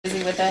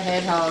at that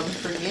hedgehog.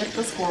 Forget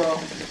the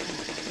squirrel.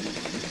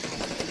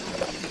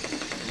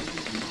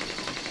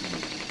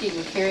 You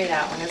can carry it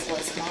out when it's a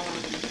little smaller.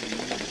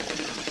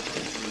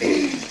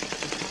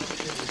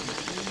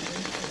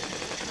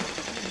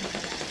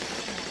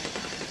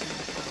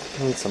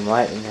 Need some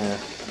light in here.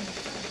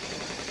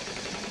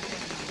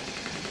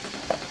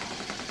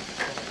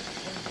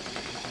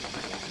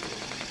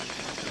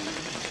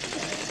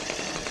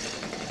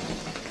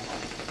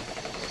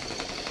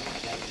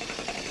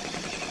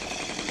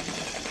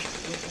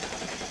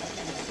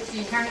 Did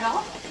you turn it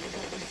off?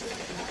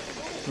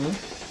 Hmm?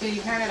 Did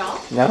you turn it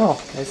off? No,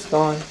 it's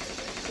going.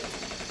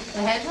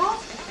 The hedgehog?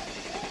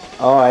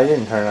 Oh, I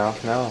didn't turn it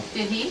off. No.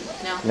 Did he?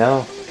 No.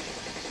 No.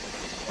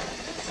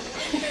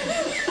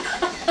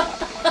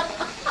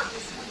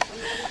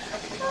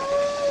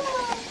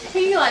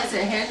 He likes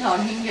a hedgehog.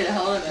 He can get a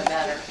hold of it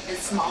better.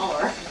 It's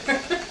smaller.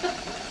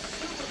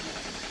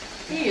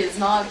 He is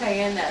not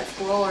paying that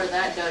squirrel or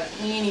that duck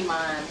any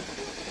mind.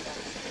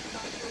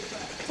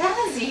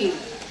 Tazzy!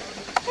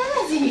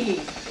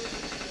 Tazzy!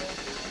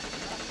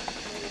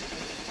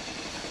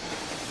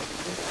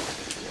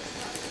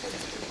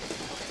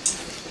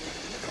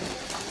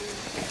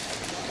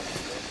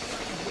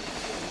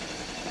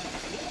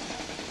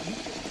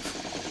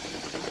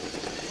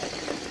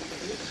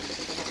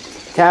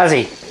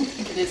 Tazzy,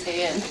 Look at his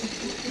head.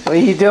 what are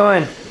you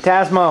doing?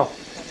 Tazmo.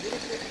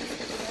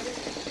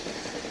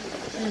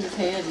 Look at his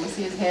head. You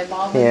see his head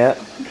bobbing? Yeah.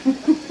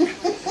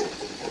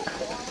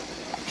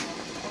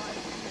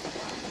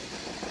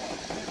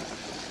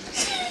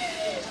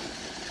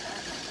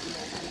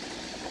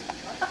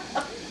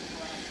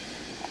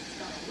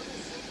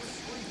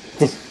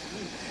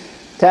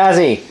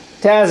 Tazzy,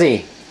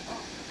 Tazzy.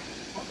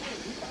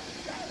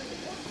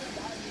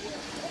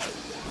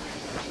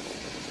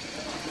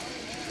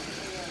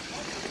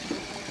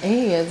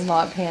 He is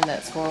not paying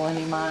that squirrel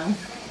any mind.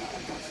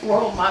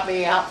 Squirrel might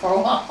be out for a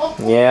while.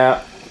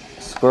 Yeah,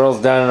 squirrel's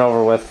done and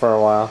over with for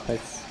a while.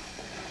 It's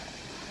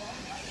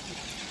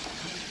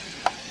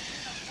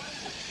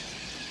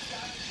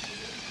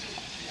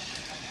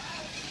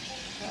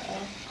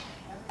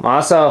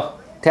Maso,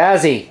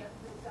 Tazzy,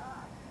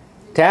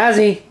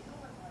 Tazzy.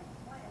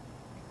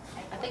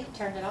 I think you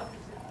turned it off.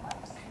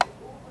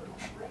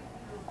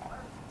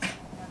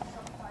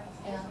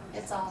 Yeah,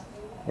 it's off.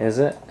 Is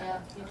it? Yeah,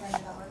 you turned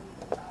it off.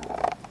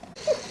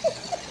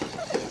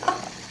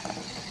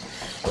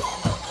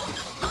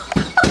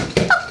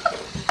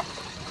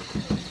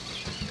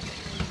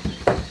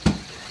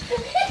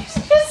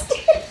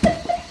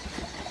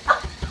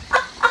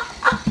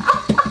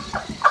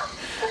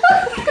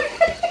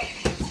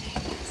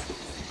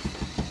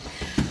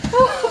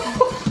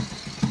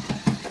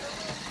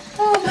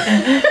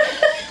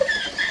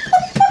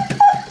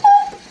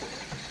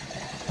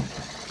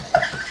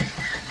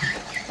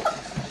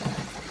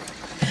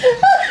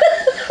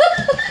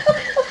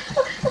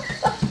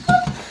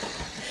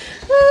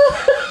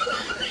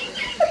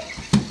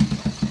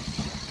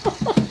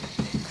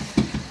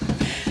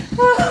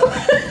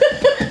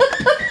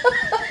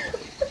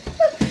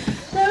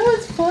 That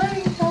was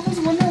funny. I was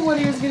wondering what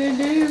he was gonna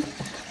do.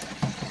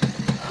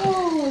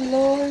 Oh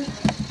Lord.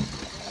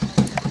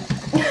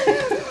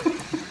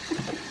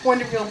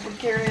 Wonder if he'll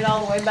carry it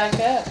all the way back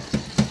up.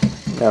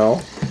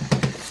 No.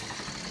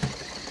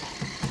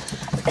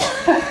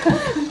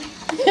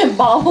 It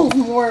bobbles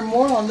more and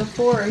more on the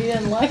floor. He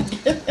didn't like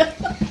it.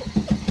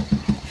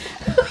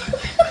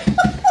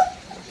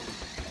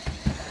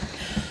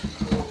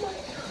 Oh my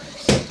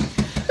gosh.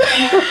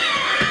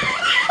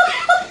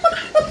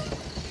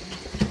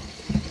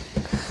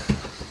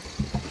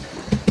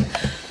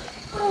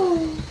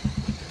 Oh.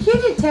 Get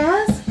it,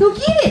 Taz. Go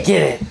get it.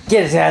 Get it.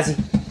 Get it, Tazzy.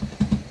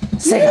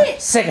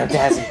 Sick him,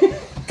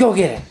 Tazzy. Go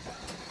get it.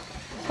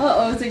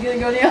 Uh-oh, is it gonna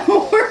go down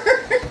more?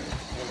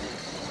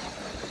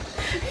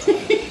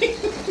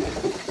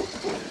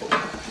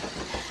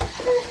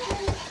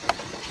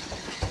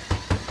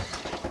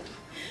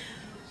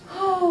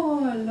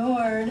 Oh,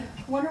 Lord.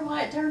 Wonder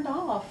why it turned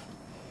off.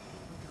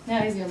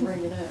 Now he's gonna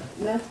bring it up.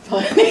 That's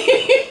funny.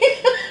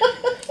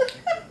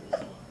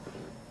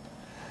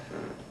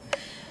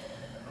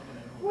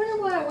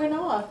 Wonder why it went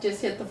off.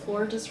 Just hit the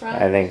floor just right?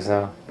 I think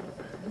so.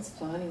 That's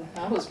funny.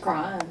 I was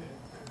crying.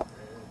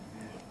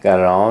 Got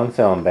it all on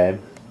film, babe.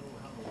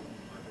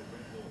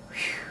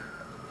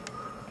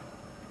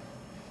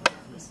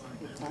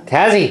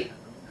 Tazzy,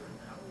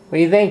 what do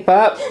you think,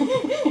 pup?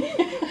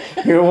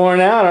 You're worn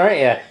out, aren't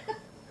you?